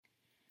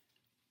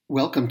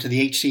Welcome to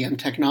the HCM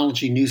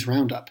Technology News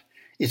Roundup.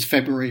 It's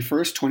February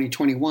 1st,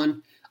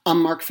 2021.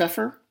 I'm Mark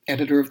Pfeffer,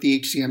 editor of the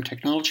HCM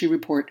Technology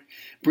Report,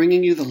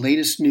 bringing you the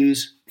latest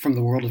news from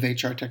the world of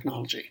HR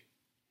technology.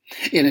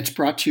 And it's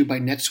brought to you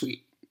by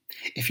NetSuite.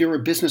 If you're a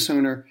business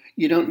owner,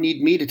 you don't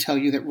need me to tell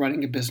you that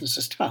running a business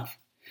is tough,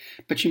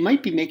 but you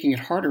might be making it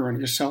harder on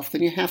yourself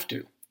than you have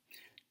to.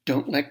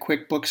 Don't let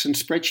QuickBooks and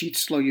spreadsheets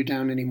slow you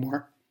down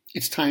anymore.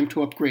 It's time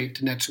to upgrade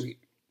to NetSuite.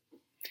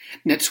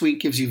 NetSuite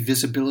gives you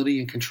visibility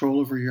and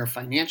control over your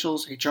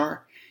financials,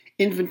 HR,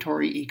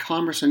 inventory,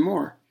 e-commerce, and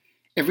more.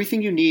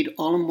 Everything you need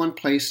all in one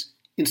place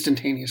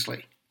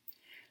instantaneously.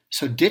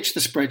 So ditch the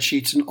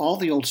spreadsheets and all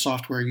the old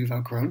software you've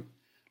outgrown.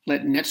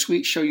 Let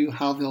NetSuite show you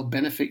how they'll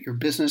benefit your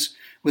business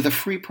with a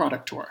free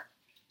product tour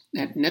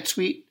at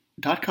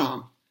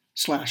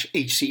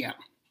netsuite.com/HCM.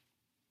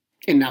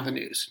 And now the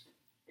news.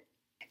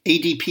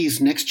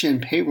 ADP's Next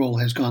Gen Payroll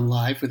has gone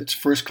live with its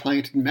first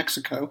client in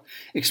Mexico,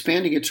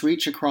 expanding its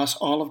reach across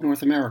all of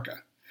North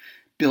America.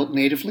 Built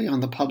natively on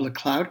the public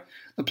cloud,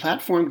 the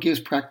platform gives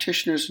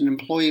practitioners and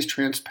employees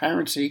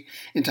transparency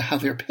into how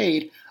they're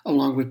paid,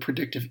 along with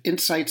predictive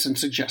insights and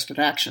suggested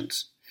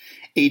actions.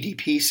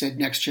 ADP said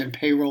Next Gen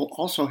Payroll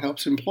also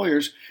helps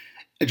employers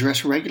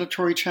address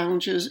regulatory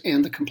challenges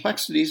and the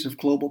complexities of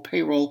global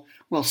payroll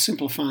while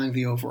simplifying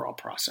the overall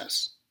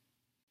process.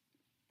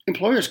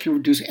 Employers can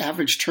reduce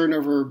average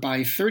turnover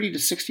by 30 to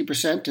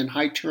 60% in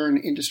high-turn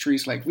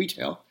industries like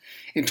retail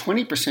and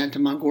 20%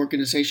 among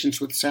organizations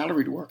with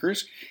salaried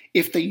workers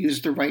if they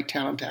use the right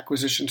talent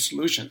acquisition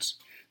solutions.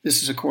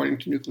 This is according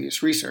to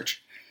Nucleus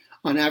Research.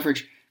 On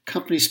average,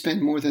 companies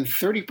spend more than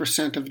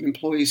 30% of an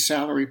employee's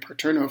salary per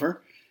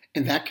turnover,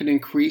 and that can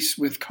increase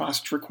with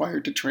costs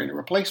required to train a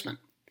replacement.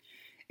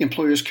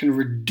 Employers can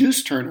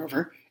reduce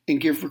turnover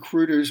and give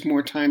recruiters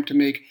more time to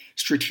make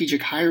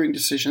strategic hiring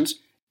decisions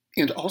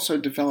and also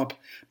develop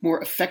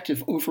more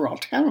effective overall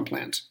talent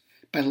plans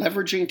by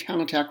leveraging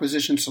talent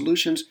acquisition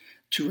solutions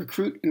to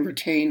recruit and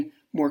retain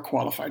more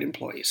qualified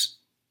employees.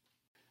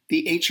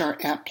 The HR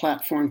app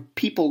platform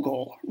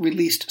PeopleGoal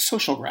released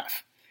Social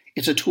Graph.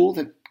 It's a tool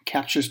that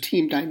captures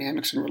team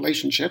dynamics and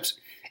relationships,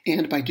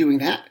 and by doing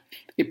that,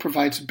 it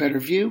provides a better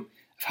view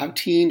of how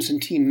teams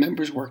and team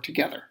members work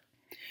together.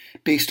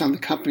 Based on the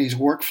company's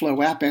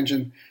workflow app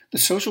engine, the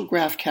Social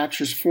Graph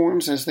captures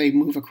forms as they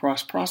move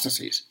across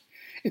processes.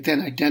 It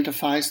then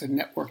identifies the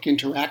network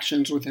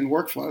interactions within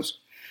workflows.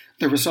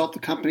 The result, the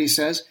company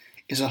says,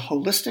 is a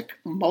holistic,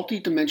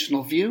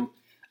 multi-dimensional view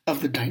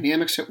of the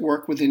dynamics at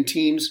work within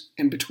teams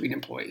and between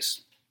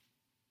employees.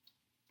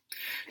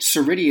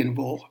 Ceridian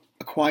will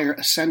acquire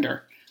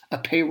Ascender, a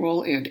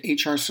payroll and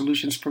HR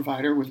solutions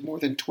provider with more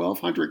than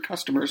 1,200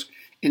 customers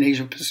in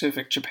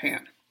Asia-Pacific,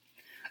 Japan.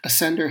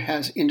 Ascender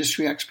has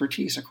industry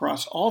expertise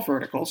across all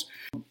verticals,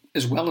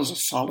 as well as a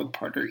solid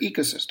partner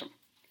ecosystem.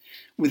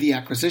 With the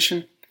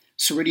acquisition,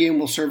 Ceridian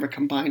will serve a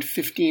combined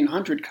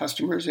 1,500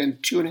 customers and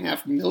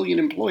 2.5 million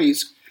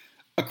employees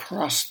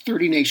across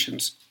 30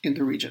 nations in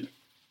the region.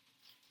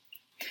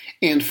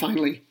 And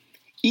finally,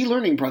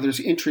 eLearning Brothers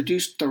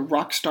introduced the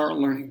Rockstar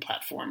Learning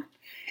Platform.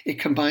 It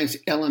combines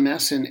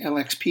LMS and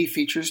LXP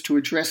features to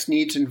address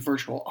needs in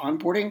virtual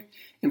onboarding,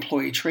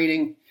 employee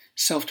training,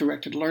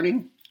 self-directed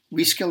learning,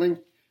 reskilling,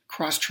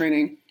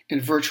 cross-training,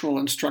 and virtual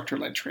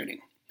instructor-led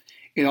training.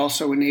 It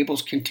also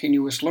enables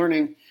continuous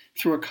learning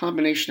through a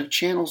combination of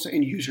channels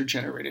and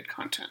user-generated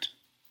content.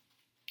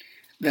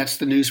 That's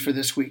the news for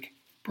this week,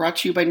 brought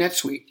to you by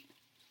NetSuite.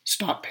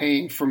 Stop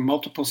paying for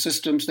multiple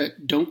systems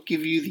that don't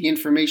give you the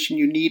information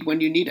you need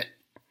when you need it.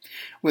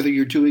 Whether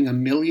you're doing $1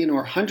 million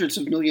or hundreds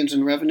of millions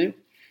in revenue,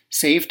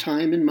 save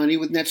time and money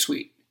with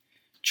NetSuite.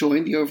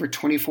 Join the over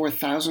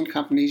 24,000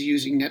 companies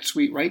using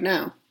NetSuite right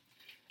now.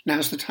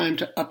 Now's the time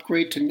to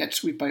upgrade to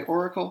NetSuite by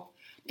Oracle,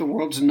 the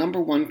world's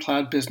 #1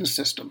 cloud business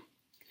system.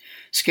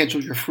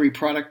 Schedule your free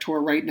product tour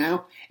right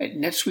now at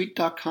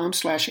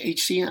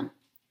netsuite.com/HCM.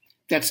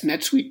 That's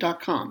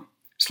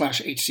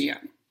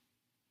netsuite.com/HCM.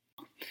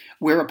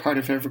 We're a part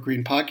of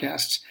Evergreen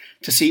Podcasts.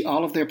 To see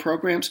all of their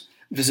programs,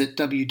 visit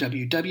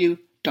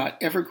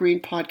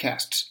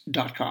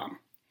www.evergreenpodcasts.com.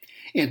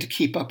 And to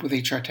keep up with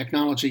HR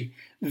technology,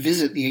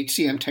 visit the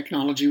HCM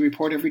Technology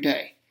Report every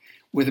day.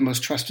 We're the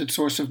most trusted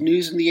source of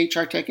news in the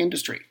HR tech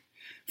industry.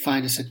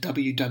 Find us at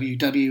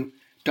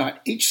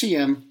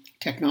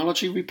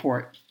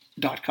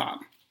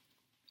www.hcmtechnologyreport.com.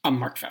 I'm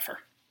Mark Pfeffer.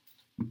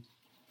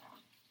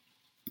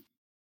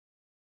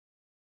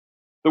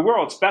 The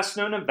world's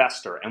best-known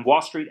investor and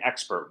Wall Street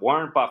expert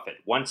Warren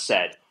Buffett once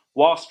said,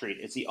 "Wall Street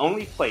is the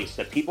only place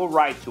that people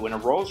ride to in a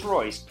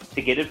Rolls-Royce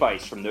to get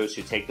advice from those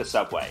who take the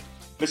subway."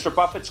 Mr.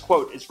 Buffett's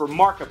quote is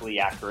remarkably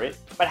accurate,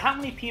 but how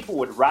many people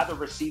would rather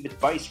receive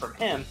advice from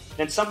him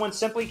than someone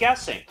simply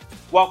guessing?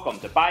 Welcome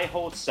to Buy,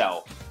 Hold,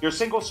 Sell, your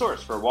single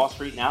source for Wall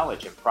Street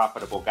knowledge and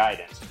profitable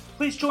guidance.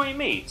 Please join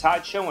me,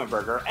 Todd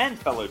Schoenberger, and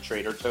fellow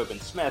trader Tobin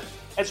Smith,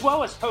 as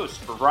well as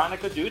host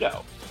Veronica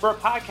Dudo, for a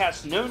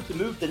podcast known to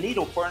move the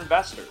needle for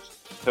investors.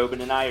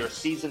 Tobin and I are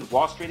seasoned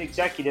Wall Street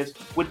executives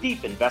with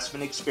deep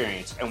investment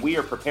experience, and we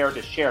are prepared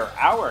to share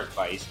our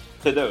advice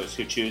to those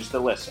who choose to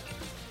listen.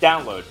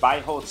 Download Buy,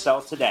 Hold,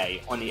 Sell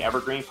today on the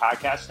Evergreen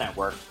Podcast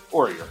Network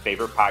or your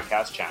favorite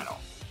podcast channel.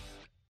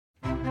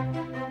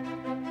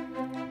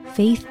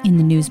 Faith in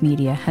the news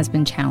media has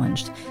been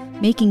challenged,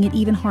 making it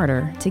even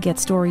harder to get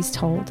stories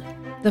told.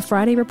 The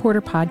Friday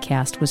Reporter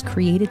podcast was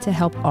created to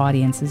help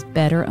audiences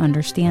better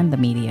understand the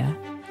media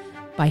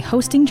by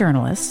hosting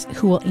journalists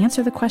who will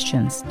answer the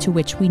questions to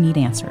which we need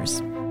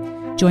answers.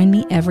 Join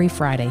me every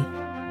Friday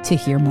to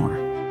hear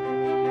more.